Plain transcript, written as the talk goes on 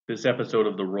This episode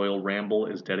of the Royal Ramble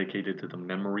is dedicated to the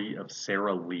memory of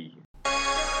Sarah Lee.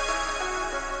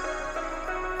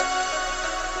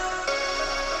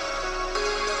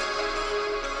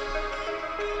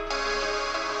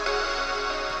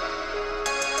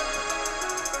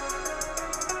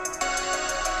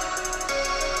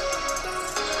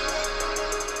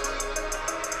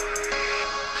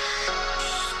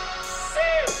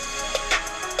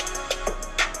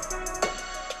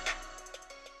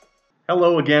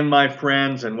 Hello again, my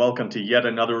friends, and welcome to yet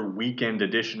another weekend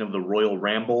edition of the Royal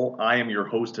Ramble. I am your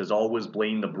host, as always,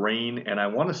 Blaine the Brain, and I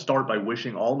want to start by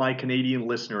wishing all my Canadian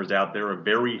listeners out there a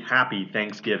very happy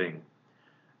Thanksgiving.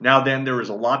 Now then, there is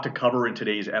a lot to cover in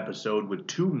today's episode with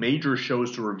two major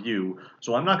shows to review,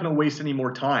 so I'm not going to waste any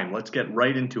more time. Let's get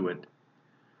right into it.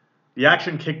 The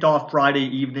action kicked off Friday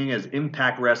evening as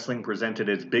Impact Wrestling presented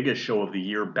its biggest show of the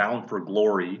year, Bound for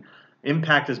Glory.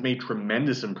 Impact has made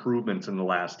tremendous improvements in the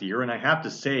last year, and I have to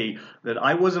say that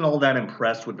I wasn't all that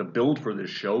impressed with the build for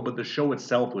this show, but the show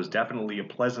itself was definitely a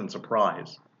pleasant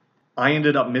surprise. I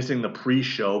ended up missing the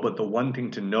pre-show, but the one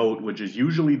thing to note, which is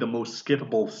usually the most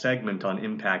skippable segment on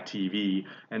Impact TV,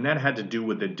 and that had to do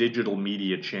with the Digital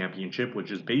Media Championship, which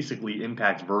is basically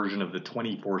Impact's version of the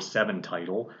 24/7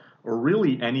 title, or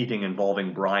really anything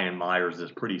involving Brian Myers is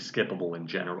pretty skippable in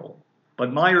general.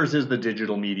 But Myers is the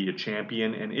Digital Media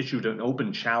Champion and issued an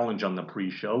open challenge on the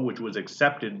pre-show, which was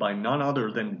accepted by none other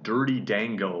than Dirty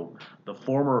Dango, the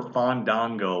former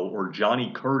Fandango or Johnny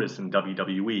Curtis in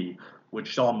WWE,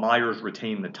 which saw Myers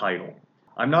retain the title.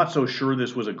 I'm not so sure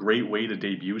this was a great way to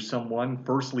debut someone,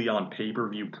 firstly on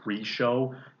pay-per-view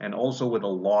pre-show, and also with a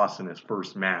loss in his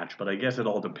first match, but I guess it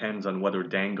all depends on whether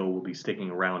Dango will be sticking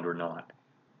around or not.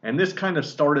 And this kind of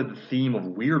started the theme of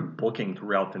weird booking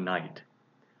throughout the night.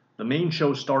 The main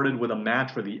show started with a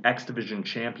match for the X Division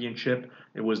Championship.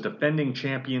 It was defending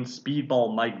champion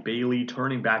Speedball Mike Bailey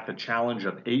turning back the challenge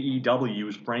of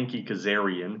AEW's Frankie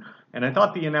Kazarian, and I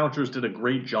thought the announcers did a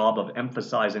great job of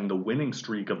emphasizing the winning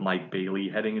streak of Mike Bailey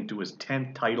heading into his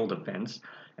 10th title defense,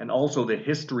 and also the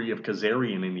history of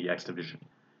Kazarian in the X Division.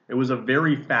 It was a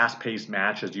very fast-paced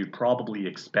match, as you'd probably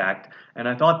expect, and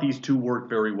I thought these two worked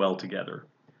very well together.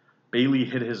 Bailey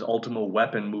hit his Ultimo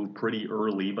Weapon move pretty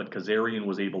early, but Kazarian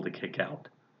was able to kick out.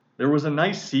 There was a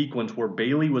nice sequence where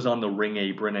Bailey was on the ring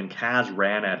apron and Kaz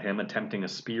ran at him attempting a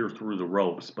spear through the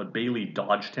ropes, but Bailey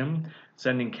dodged him,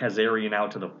 sending Kazarian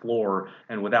out to the floor,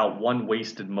 and without one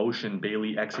wasted motion,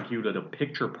 Bailey executed a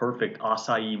picture-perfect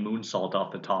Acai moonsault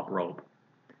off the top rope.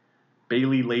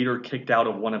 Bailey later kicked out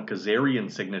of one of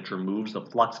Kazarian's signature moves, the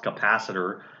Flux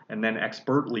Capacitor, and then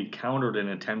expertly countered an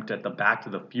attempt at the Back to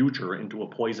the Future into a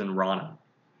Poison Rana.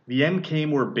 The end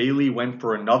came where Bailey went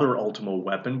for another Ultimo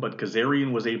Weapon, but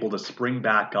Kazarian was able to spring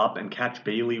back up and catch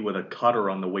Bailey with a cutter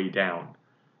on the way down.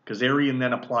 Kazarian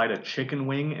then applied a chicken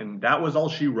wing, and that was all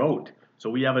she wrote, so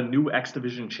we have a new X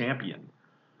Division champion.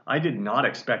 I did not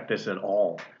expect this at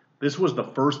all. This was the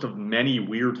first of many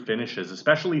weird finishes,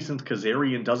 especially since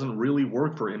Kazarian doesn't really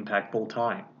work for Impact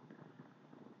full-time.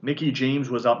 Mickie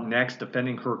James was up next,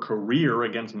 defending her career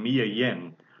against Mia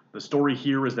Yim. The story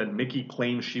here is that Mickie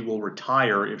claims she will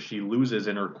retire if she loses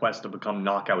in her quest to become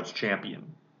Knockouts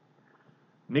champion.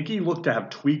 Mickie looked to have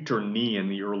tweaked her knee in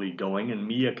the early going, and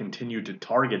Mia continued to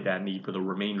target that knee for the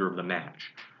remainder of the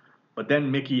match. But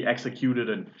then Mickie executed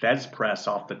a Fez press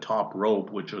off the top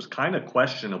rope, which was kind of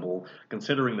questionable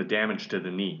considering the damage to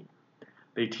the knee.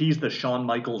 They teased the Shawn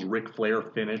Michaels Ric Flair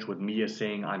finish with Mia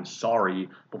saying "I'm sorry"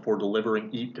 before delivering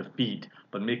Eat Defeat,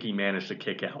 but Mickie managed to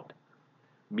kick out.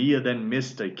 Mia then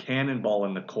missed a cannonball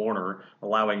in the corner,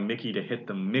 allowing Mickie to hit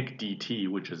the Mick DT,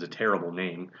 which is a terrible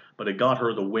name, but it got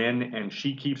her the win, and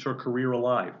she keeps her career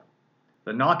alive.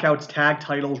 The Knockouts tag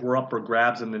titles were up for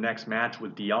grabs in the next match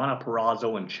with Deonna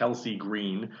Purrazzo and Chelsea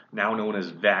Green, now known as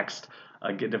Vexed,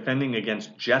 defending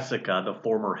against Jessica, the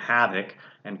former Havoc,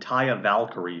 and Taya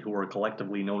Valkyrie, who are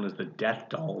collectively known as the Death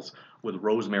Dolls, with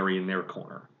Rosemary in their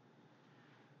corner.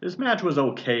 This match was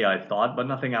okay, I thought, but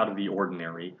nothing out of the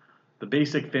ordinary. The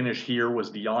basic finish here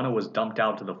was Deonna was dumped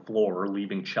out to the floor,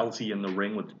 leaving Chelsea in the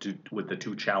ring with the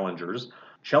two challengers.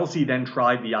 Chelsea then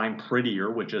tried the I'm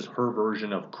Prettier, which is her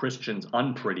version of Christian's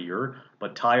Unprettier,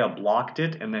 but Taya blocked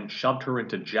it and then shoved her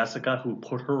into Jessica, who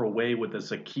put her away with a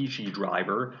Sakishi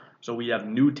driver, so we have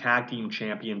new tag team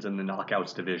champions in the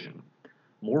Knockouts division.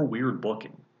 More weird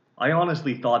booking. I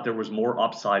honestly thought there was more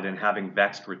upside in having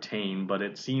Vexed retain, but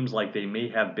it seems like they may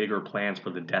have bigger plans for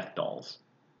the Death Dolls.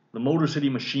 The Motor City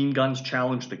Machine Guns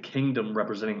challenged the Kingdom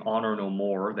representing Honor No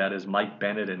More, that is Mike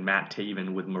Bennett and Matt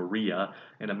Taven with Maria,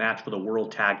 in a match for the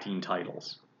World Tag Team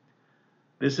titles.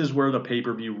 This is where the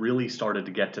pay-per-view really started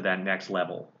to get to that next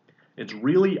level. It's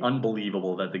really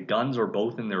unbelievable that the Guns are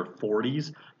both in their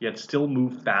 40s, yet still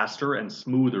move faster and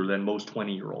smoother than most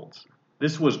 20-year-olds.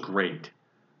 This was great.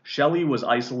 Shelley was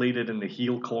isolated in the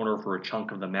heel corner for a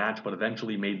chunk of the match, but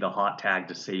eventually made the hot tag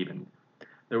to Sabin.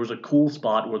 There was a cool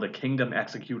spot where the Kingdom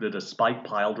executed a spike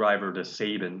piledriver to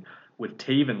Sabin, with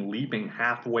Taven leaping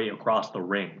halfway across the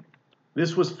ring.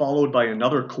 This was followed by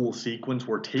another cool sequence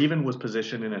where Taven was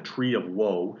positioned in a tree of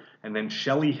woe, and then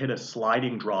Shelley hit a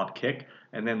sliding drop kick,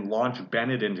 and then launched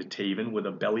Bennett into Taven with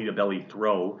a belly-to-belly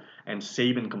throw, and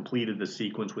Sabin completed the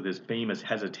sequence with his famous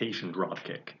hesitation drop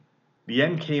kick. The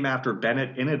end came after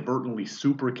Bennett inadvertently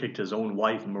super kicked his own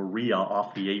wife Maria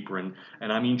off the apron,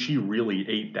 and I mean she really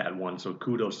ate that one, so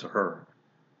kudos to her.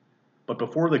 But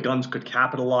before the Guns could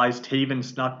capitalize, Taven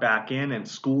snuck back in and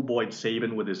schoolboyed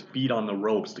Sabin with his feet on the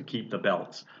ropes to keep the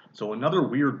belts. So another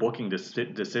weird booking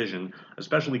decision,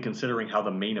 especially considering how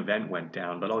the main event went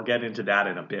down, but I'll get into that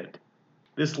in a bit.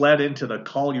 This led into the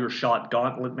Call Your Shot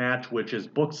Gauntlet match, which is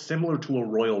booked similar to a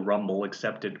Royal Rumble,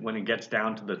 except when it gets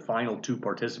down to the final two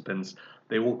participants,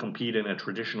 they will compete in a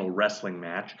traditional wrestling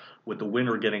match, with the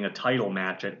winner getting a title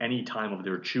match at any time of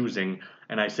their choosing,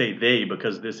 and I say they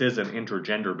because this is an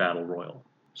intergender battle royal.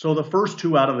 So the first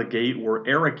two out of the gate were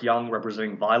Eric Young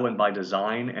representing Violent by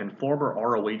Design and former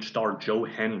ROH star Joe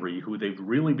Henry, who they've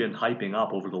really been hyping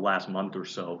up over the last month or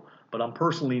so, but I'm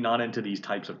personally not into these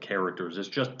types of characters. It's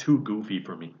just too goofy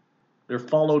for me. They're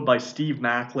followed by Steve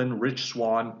Macklin, Rich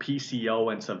Swann,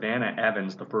 PCO, and Savannah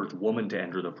Evans, the first woman to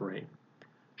enter the fray.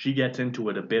 She gets into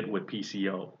it a bit with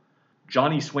PCO.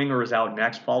 Johnny Swinger is out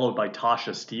next, followed by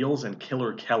Tasha Steelz and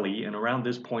Killer Kelly, and around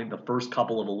this point the first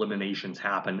couple of eliminations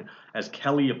happen, as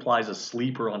Kelly applies a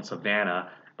sleeper on Savannah,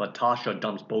 but Tasha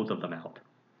dumps both of them out.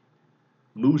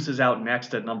 Moose is out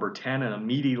next at number 10 and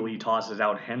immediately tosses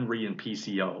out Henry and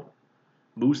PCO.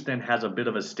 Moose then has a bit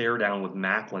of a stare down with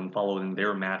Macklin following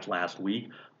their match last week,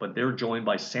 but they're joined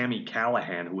by Sami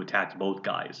Callihan, who attacks both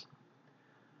guys.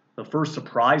 The first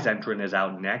surprise entrant is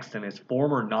out next, and it's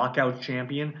former Knockout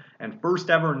champion and first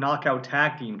ever Knockout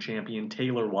Tag Team champion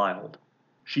Taylor Wilde.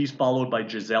 She's followed by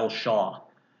Giselle Shaw.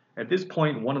 At this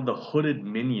point, one of the hooded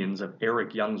minions of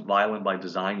Eric Young's Violent by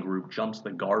Design group jumps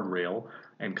the guardrail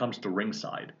and comes to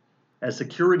ringside. As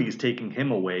security is taking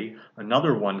him away,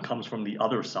 another one comes from the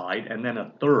other side, and then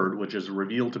a third, which is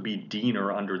revealed to be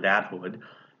Diener under that hood.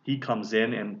 He comes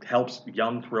in and helps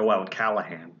Young throw out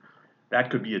Callahan. That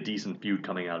could be a decent feud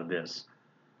coming out of this.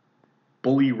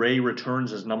 Bully Ray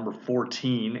returns as number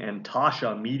 14, and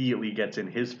Tasha immediately gets in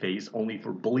his face, only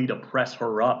for Bully to press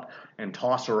her up and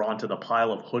toss her onto the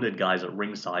pile of hooded guys at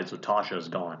ringside, so Tasha is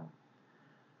gone.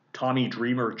 Tommy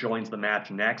Dreamer joins the match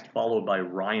next, followed by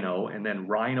Rhino, and then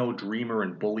Rhino, Dreamer,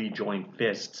 and Bully join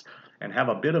fists and have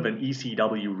a bit of an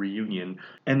ECW reunion.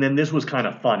 And then this was kind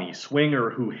of funny.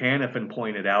 Swinger, who Hannafin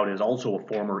pointed out is also a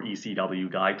former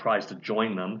ECW guy, tries to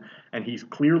join them, and he's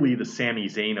clearly the Sami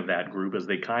Zayn of that group as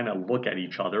they kind of look at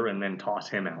each other and then toss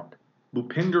him out.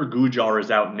 Bhupinder Gujar is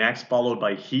out next, followed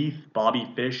by Heath,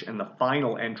 Bobby Fish, and the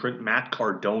final entrant, Matt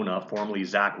Cardona, formerly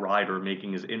Zack Ryder,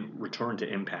 making his return to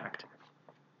Impact.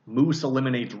 Moose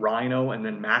eliminates Rhino, and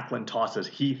then Macklin tosses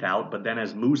Heath out, but then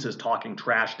as Moose is talking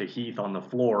trash to Heath on the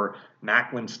floor,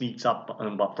 Macklin sneaks up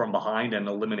from behind and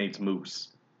eliminates Moose.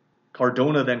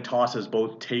 Cardona then tosses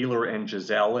both Taylor and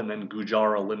Giselle, and then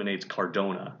Gujar eliminates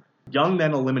Cardona. Young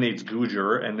then eliminates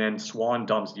Gujar, and then Swann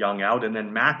dumps Young out, and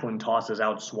then Macklin tosses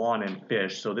out Swann and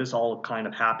Fish, so this all kind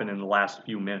of happened in the last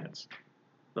few minutes.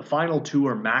 The final two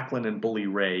are Macklin and Bully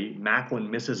Ray.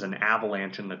 Macklin misses an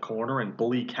avalanche in the corner, and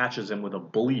Bully catches him with a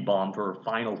bully bomb for a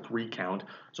final 3 count.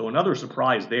 So another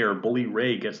surprise there, Bully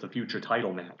Ray gets the future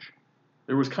title match.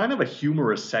 There was kind of a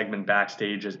humorous segment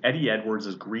backstage as Eddie Edwards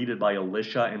is greeted by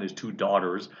Alicia and his 2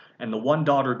 daughters, and the one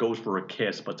daughter goes for a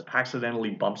kiss but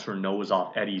accidentally bumps her nose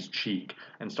off Eddie's cheek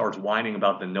and starts whining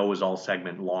about the nose all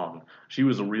segment long. She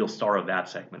was a real star of that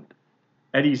segment.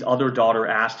 Eddie's other daughter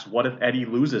asks what if Eddie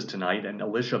loses tonight, and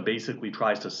Alicia basically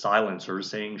tries to silence her,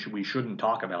 saying we shouldn't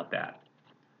talk about that.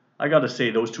 I gotta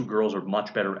say, those 2 girls are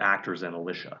much better actors than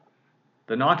Alicia.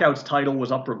 The Knockouts title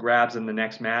was up for grabs in the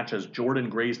next match as Jordan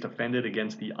Grace defended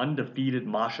against the undefeated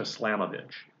Masha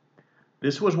Slamovich.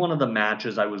 This was one of the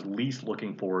matches I was least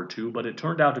looking forward to, but it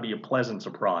turned out to be a pleasant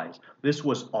surprise. This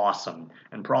was awesome,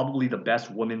 and probably the best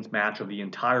women's match of the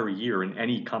entire year in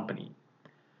any company.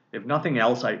 If nothing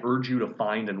else, I urge you to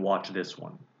find and watch this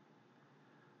one.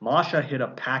 Masha hit a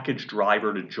package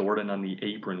driver to Jordan on the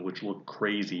apron, which looked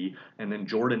crazy, and then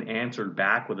Jordan answered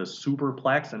back with a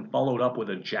superplex and followed up with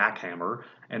a jackhammer,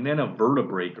 and then a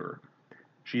vertebreaker.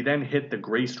 She then hit the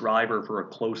Grace driver for a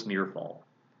close near fall.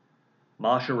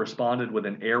 Masha responded with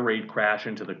an air raid crash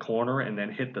into the corner and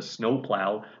then hit the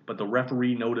snowplow, but the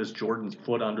referee noticed Jordan's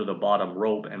foot under the bottom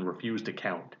rope and refused to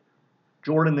count.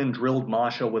 Jordan then drilled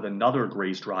Masha with another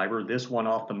Grace driver, this one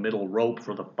off the middle rope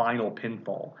for the final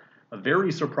pinfall. A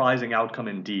very surprising outcome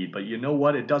indeed, but you know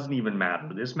what? It doesn't even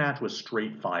matter. This match was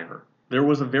straight fire. There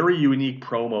was a very unique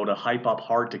promo to hype up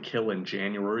Hard to Kill in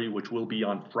January, which will be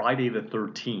on Friday the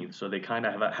 13th, so they kind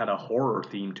of had a horror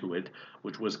theme to it,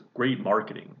 which was great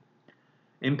marketing.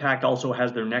 Impact also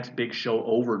has their next big show,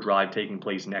 Overdrive, taking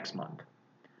place next month.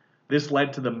 This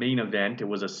led to the main event. It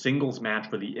was a singles match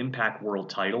for the Impact World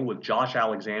title, with Josh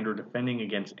Alexander defending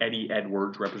against Eddie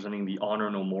Edwards representing the Honor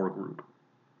No More group.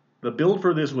 The build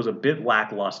for this was a bit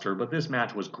lackluster, but this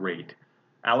match was great.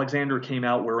 Alexander came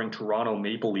out wearing Toronto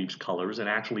Maple Leafs colors and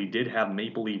actually did have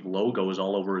Maple Leaf logos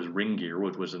all over his ring gear,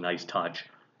 which was a nice touch.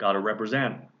 Gotta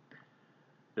represent.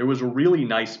 There was a really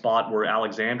nice spot where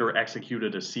Alexander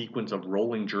executed a sequence of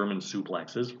rolling German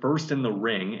suplexes, first in the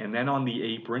ring, and then on the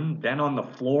apron, then on the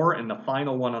floor, and the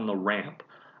final one on the ramp.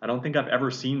 I don't think I've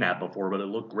ever seen that before, but it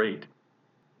looked great.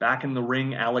 Back in the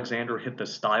ring, Alexander hit the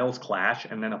Styles Clash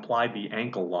and then applied the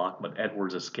ankle lock, but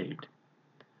Edwards escaped.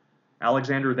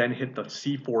 Alexander then hit the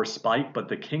C4 spike, but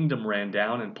the Kingdom ran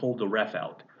down and pulled the ref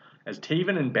out. As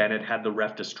Taven and Bennett had the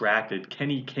ref distracted,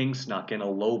 Kenny King snuck in a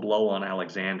low blow on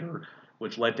Alexander,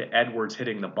 which led to Edwards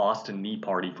hitting the Boston Knee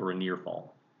Party for a near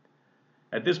fall.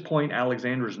 At this point,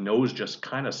 Alexander's nose just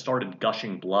kind of started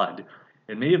gushing blood.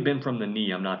 It may have been from the knee,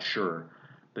 I'm not sure.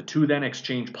 The two then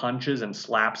exchanged punches and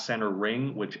slapped center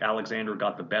ring, which Alexander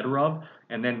got the better of,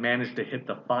 and then managed to hit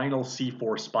the final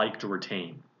C4 spike to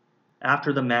retain.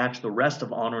 After the match, the rest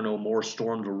of Honor No More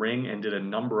stormed the ring and did a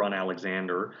number on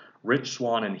Alexander. Rich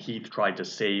Swann and Heath tried to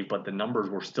save, but the numbers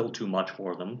were still too much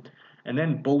for them. And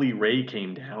then Bully Ray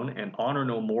came down, and Honor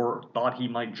No More thought he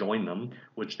might join them,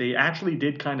 which they actually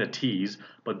did kind of tease,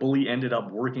 but Bully ended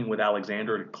up working with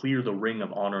Alexander to clear the ring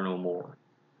of Honor No More.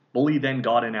 Bully then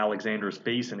got in Alexander's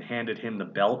face and handed him the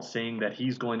belt, saying that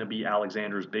he's going to be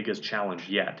Alexander's biggest challenge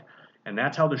yet. And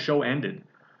that's how the show ended.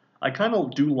 I kind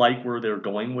of do like where they're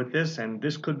going with this, and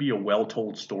this could be a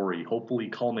well-told story, hopefully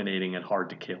culminating at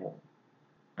Hard to Kill.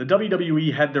 The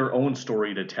WWE had their own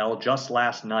story to tell just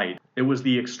last night. It was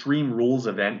the Extreme Rules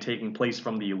event taking place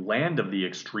from the Land of the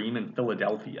Extreme in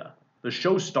Philadelphia. The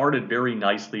show started very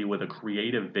nicely with a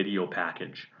creative video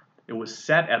package. It was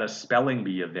set at a spelling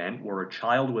bee event where a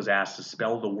child was asked to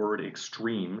spell the word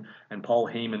extreme, and Paul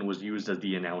Heyman was used as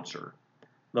the announcer.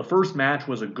 The first match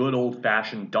was a good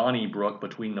old-fashioned Donnybrook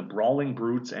between the Brawling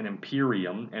Brutes and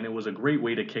Imperium, and it was a great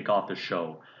way to kick off the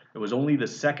show. It was only the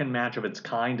second match of its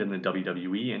kind in the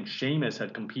WWE, and Sheamus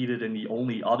had competed in the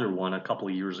only other one a couple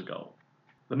of years ago.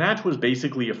 The match was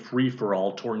basically a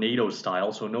free-for-all, tornado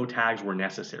style, so no tags were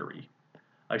necessary.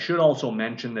 I should also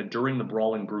mention that during the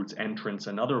Brawling Brutes entrance,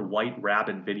 another White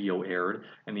Rabbit video aired,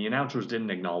 and the announcers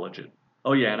didn't acknowledge it.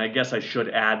 Oh yeah, and I guess I should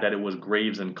add that it was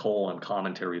Graves and Cole on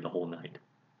commentary the whole night.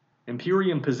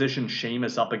 Imperium positioned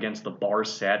Sheamus up against the bar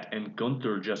set, and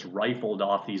Gunther just rifled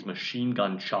off these machine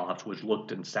gun chops which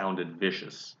looked and sounded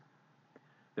vicious.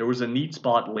 There was a neat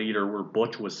spot later where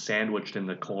Butch was sandwiched in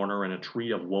the corner in a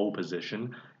Tree of Woe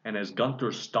position, and as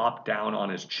Gunther stopped down on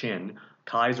his chin,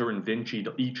 Kaiser and Vinci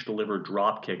each delivered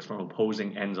drop kicks from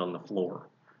opposing ends on the floor.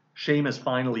 Sheamus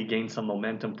finally gained some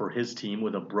momentum for his team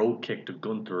with a brogue kick to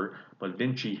Gunther, but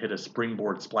Vinci hit a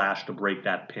springboard splash to break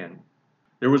that pin.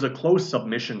 There was a close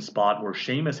submission spot where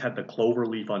Sheamus had the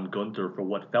cloverleaf on Gunther for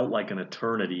what felt like an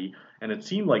eternity, and it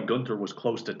seemed like Gunther was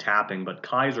close to tapping, but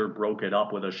Kaiser broke it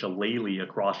up with a shillelagh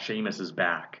across Sheamus's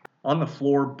back. On the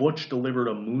floor, Butch delivered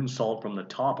a moonsault from the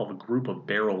top of a group of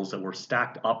barrels that were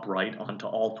stacked upright onto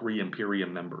all three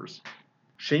Imperium members.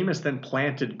 Sheamus then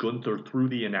planted Gunther through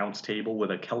the announce table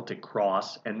with a Celtic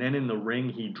cross, and then in the ring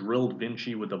he drilled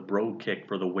Vinci with a brogue kick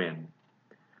for the win.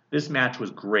 This match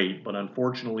was great, but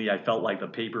unfortunately I felt like the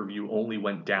pay-per-view only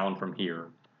went down from here.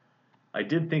 I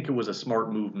did think it was a smart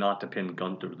move not to pin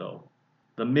Gunther though.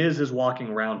 The Miz is walking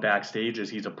around backstage as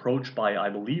he's approached by, I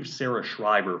believe, Sarah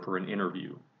Schreiber for an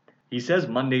interview. He says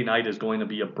Monday night is going to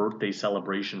be a birthday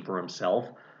celebration for himself,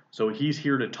 so he's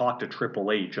here to talk to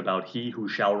Triple H about He Who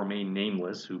Shall Remain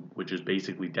Nameless, which is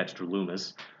basically Dexter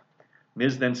Lumis.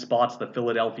 Miz then spots the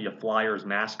Philadelphia Flyers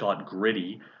mascot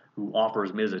Gritty, who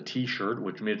offers Miz a t-shirt,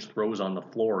 which Miz throws on the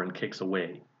floor and kicks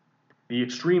away. The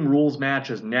Extreme Rules match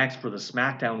is next for the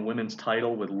SmackDown Women's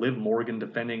title, with Liv Morgan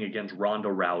defending against Ronda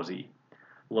Rousey.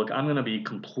 Look, I'm going to be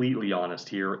completely honest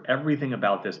here. Everything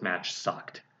about this match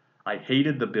sucked. I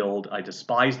hated the build, I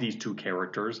despise these two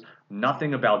characters,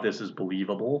 nothing about this is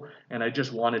believable, and I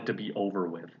just want it to be over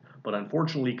with. But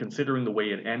unfortunately, considering the way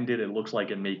it ended, it looks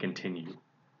like it may continue.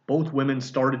 Both women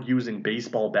started using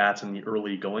baseball bats in the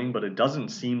early going, but it doesn't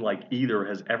seem like either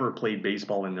has ever played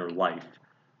baseball in their life.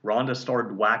 Ronda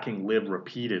started whacking Liv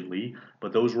repeatedly,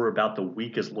 but those were about the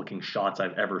weakest looking shots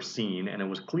I've ever seen, and it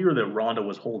was clear that Ronda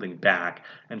was holding back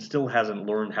and still hasn't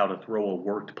learned how to throw a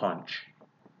worked punch.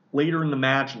 Later in the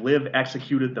match, Liv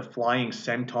executed the flying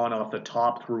senton off the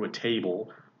top through a table.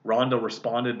 Ronda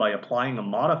responded by applying a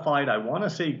modified, I want to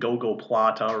say go-go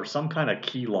plata or some kind of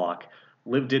key lock.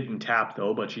 Liv didn't tap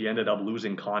though, but she ended up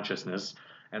losing consciousness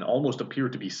and almost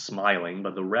appeared to be smiling,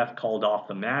 but the ref called off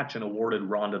the match and awarded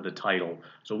Ronda the title.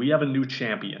 So we have a new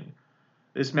champion.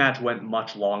 This match went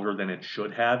much longer than it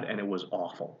should have, and it was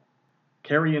awful.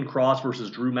 Karrion Kross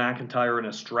versus Drew McIntyre in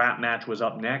a strap match was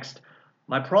up next.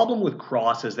 My problem with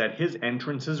Kross is that his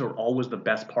entrances are always the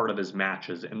best part of his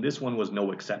matches, and this one was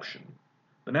no exception.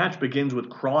 The match begins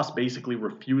with Kross basically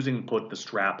refusing to put the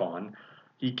strap on.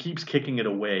 He keeps kicking it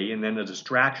away, and then a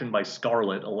distraction by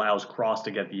Scarlett allows Kross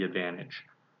to get the advantage.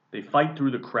 They fight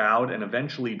through the crowd, and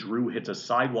eventually Drew hits a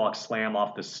sidewalk slam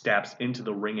off the steps into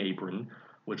the ring apron,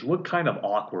 which looked kind of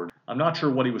awkward. I'm not sure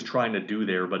what he was trying to do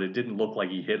there, but it didn't look like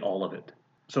he hit all of it.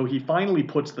 So he finally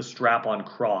puts the strap on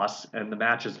Kross, and the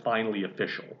match is finally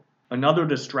official. Another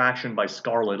distraction by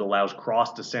Scarlett allows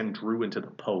Kross to send Drew into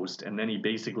the post, and then he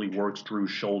basically works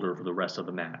Drew's shoulder for the rest of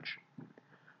the match.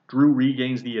 Drew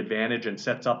regains the advantage and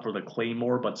sets up for the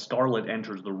Claymore, but Scarlett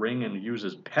enters the ring and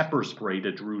uses pepper spray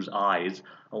to Drew's eyes,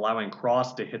 allowing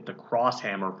Kross to hit the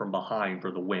crosshammer from behind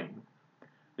for the win.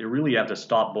 They really have to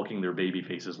stop booking their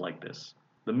babyfaces like this.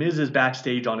 The Miz is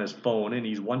backstage on his phone, and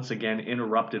he's once again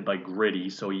interrupted by Gritty,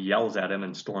 so he yells at him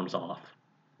and storms off.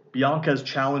 Bianca is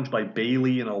challenged by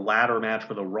Bayley in a ladder match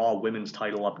for the Raw Women's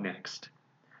title up next.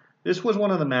 This was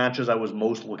one of the matches I was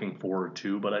most looking forward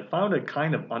to, but I found it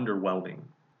kind of underwhelming.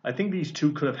 I think these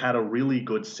two could have had a really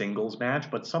good singles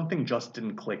match, but something just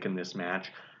didn't click in this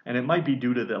match, and it might be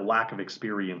due to the lack of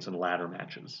experience in ladder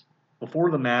matches.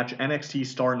 Before the match, NXT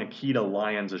star Nikita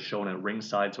Lyons is shown at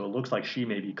ringside, so it looks like she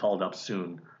may be called up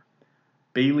soon.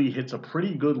 Bayley hits a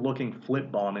pretty good looking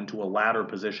flip bomb into a ladder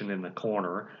position in the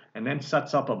corner, and then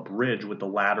sets up a bridge with the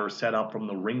ladder set up from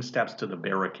the ring steps to the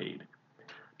barricade.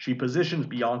 She positions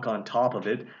Bianca on top of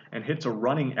it and hits a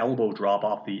running elbow drop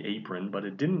off the apron, but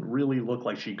it didn't really look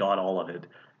like she got all of it,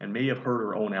 and may have hurt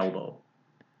her own elbow.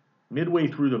 Midway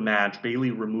through the match,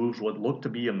 Bayley removes what looked to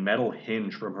be a metal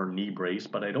hinge from her knee brace,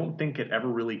 but I don't think it ever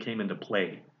really came into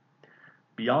play.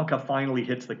 Bianca finally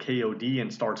hits the KOD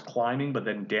and starts climbing, but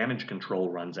then damage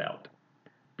control runs out.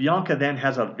 Bianca then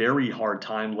has a very hard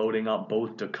time loading up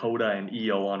both Dakota and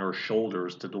Io on her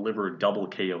shoulders to deliver a double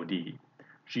KOD.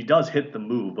 She does hit the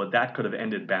move, but that could have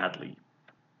ended badly.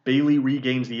 Bayley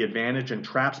regains the advantage and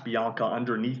traps Bianca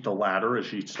underneath the ladder as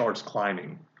she starts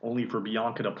climbing, only for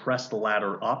Bianca to press the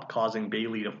ladder up, causing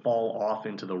Bayley to fall off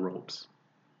into the ropes.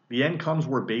 The end comes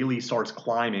where Bayley starts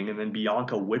climbing, and then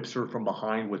Bianca whips her from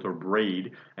behind with her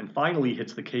braid, and finally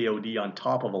hits the KOD on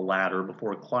top of a ladder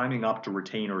before climbing up to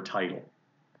retain her title.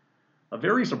 A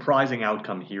very surprising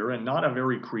outcome here, and not a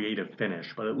very creative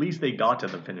finish, but at least they got to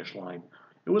the finish line.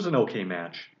 It was an okay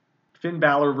match. Finn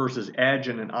Balor versus Edge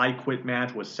in an I Quit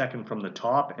match was second from the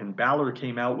top, and Balor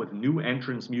came out with new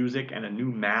entrance music and a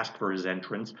new mask for his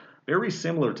entrance, very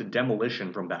similar to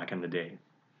Demolition from back in the day.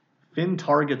 Finn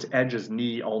targets Edge's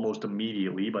knee almost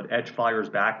immediately, but Edge fires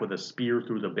back with a spear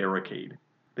through the barricade.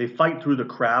 They fight through the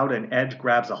crowd, and Edge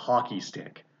grabs a hockey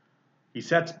stick. He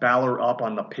sets Balor up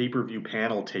on the pay-per-view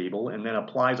panel table and then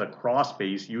applies a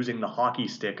crossface using the hockey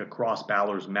stick across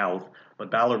Balor's mouth,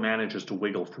 but Balor manages to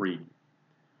wiggle free.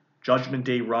 Judgment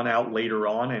Day run out later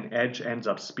on, and Edge ends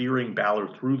up spearing Balor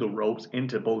through the ropes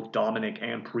into both Dominic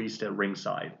and Priest at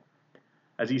ringside.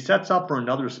 As he sets up for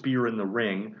another spear in the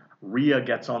ring, Rhea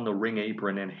gets on the ring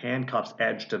apron and handcuffs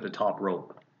Edge to the top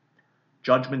rope.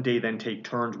 Judgment Day then take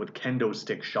turns with kendo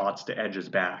stick shots to Edge's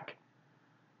back.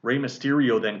 Rey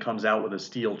Mysterio then comes out with a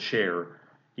steel chair.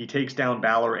 He takes down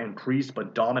Balor and Priest,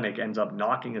 but Dominic ends up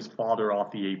knocking his father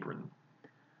off the apron.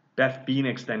 Beth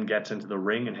Phoenix then gets into the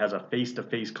ring and has a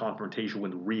face-to-face confrontation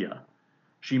with Rhea.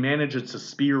 She manages to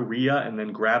spear Rhea and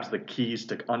then grabs the keys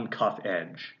to uncuff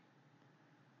Edge.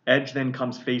 Edge then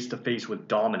comes face-to-face with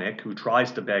Dominic, who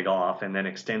tries to beg off and then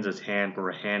extends his hand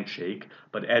for a handshake,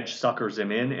 but Edge suckers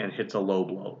him in and hits a low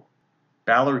blow.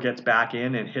 Balor gets back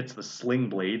in and hits the sling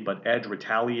blade, but Edge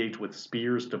retaliates with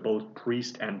spears to both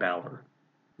Priest and Balor.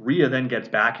 Rhea then gets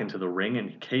back into the ring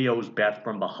and KOs Beth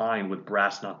from behind with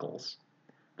brass knuckles.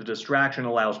 The distraction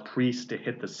allows Priest to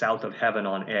hit the South of Heaven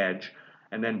on Edge,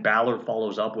 and then Balor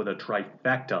follows up with a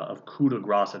trifecta of coup de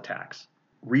grace attacks.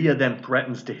 Rhea then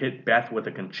threatens to hit Beth with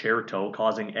a concerto,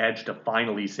 causing Edge to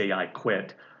finally say "I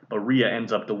quit," but Rhea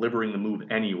ends up delivering the move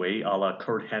anyway, a la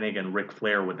Kurt Hennig and Ric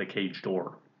Flair with the cage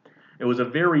door. It was a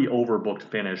very overbooked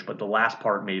finish, but the last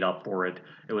part made up for it.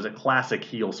 It was a classic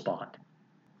heel spot.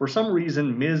 For some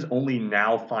reason, Miz only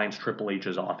now finds Triple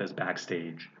H's office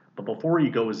backstage, but before he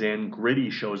goes in, Gritty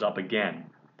shows up again.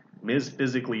 Miz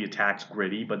physically attacks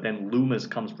Gritty, but then Loomis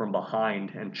comes from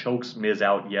behind and chokes Miz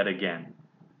out yet again.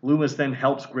 Loomis then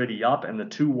helps Gritty up and the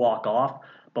two walk off,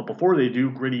 but before they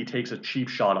do, Gritty takes a cheap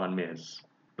shot on Miz.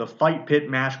 The fight pit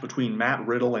match between Matt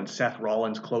Riddle and Seth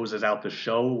Rollins closes out the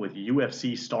show with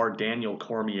UFC star Daniel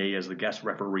Cormier as the guest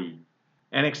referee.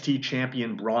 NXT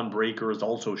champion Braun Breaker is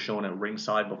also shown at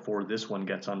ringside before this one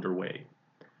gets underway.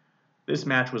 This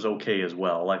match was okay as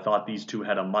well. I thought these two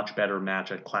had a much better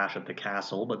match at Clash at the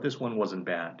Castle, but this one wasn't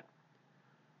bad.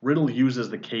 Riddle uses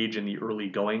the cage in the early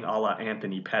going a la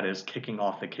Anthony Pettis, kicking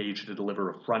off the cage to deliver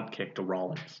a front kick to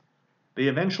Rollins. They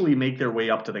eventually make their way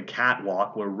up to the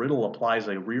catwalk where Riddle applies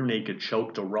a rear naked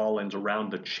choke to Rollins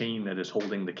around the chain that is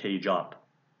holding the cage up.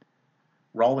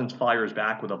 Rollins fires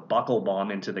back with a buckle bomb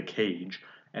into the cage,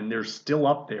 and they're still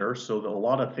up there, so that a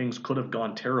lot of things could have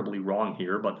gone terribly wrong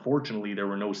here, but fortunately there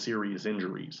were no serious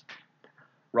injuries.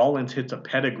 Rollins hits a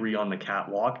pedigree on the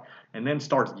catwalk, and then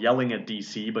starts yelling at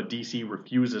DC, but DC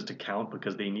refuses to count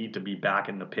because they need to be back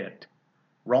in the pit.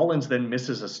 Rollins then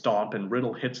misses a stomp, and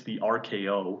Riddle hits the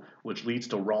RKO, which leads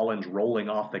to Rollins rolling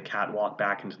off the catwalk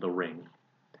back into the ring.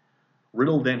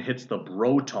 Riddle then hits the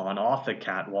Broton off the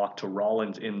catwalk to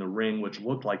Rollins in the ring, which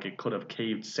looked like it could have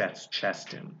caved Seth's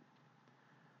chest in.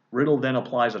 Riddle then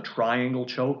applies a triangle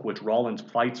choke, which Rollins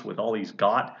fights with all he's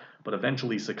got, but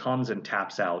eventually succumbs and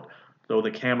taps out, though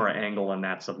the camera angle on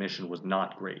that submission was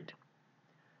not great.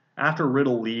 After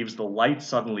Riddle leaves, the lights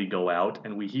suddenly go out,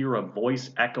 and we hear a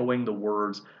voice echoing the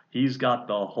words, "He's got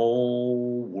the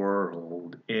whole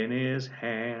world in his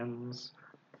hands."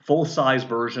 Full-size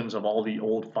versions of all the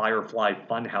old Firefly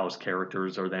Funhouse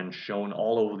characters are then shown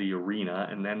all over the arena,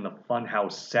 and then the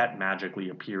Funhouse set magically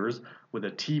appears with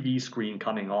a TV screen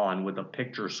coming on with a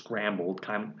picture scrambled,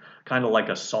 kind of like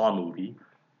a Saw movie.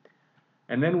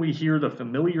 And then we hear the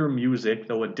familiar music,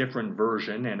 though a different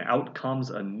version, and out comes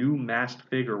a new masked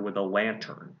figure with a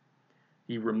lantern.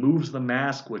 He removes the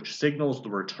mask, which signals the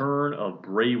return of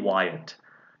Bray Wyatt.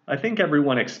 I think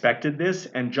everyone expected this,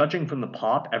 and judging from the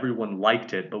pop, everyone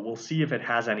liked it, but we'll see if it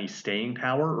has any staying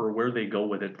power or where they go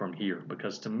with it from here,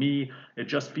 because to me, it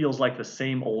just feels like the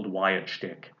same old Wyatt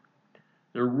shtick.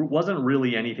 There wasn't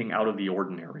really anything out of the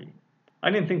ordinary. I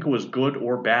didn't think it was good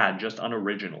or bad, just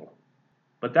unoriginal.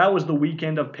 But that was the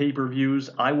weekend of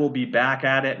pay-per-views. I will be back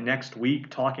at it next week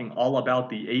talking all about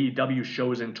the AEW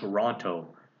shows in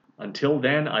Toronto. Until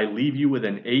then, I leave you with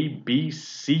an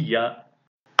ABC ya.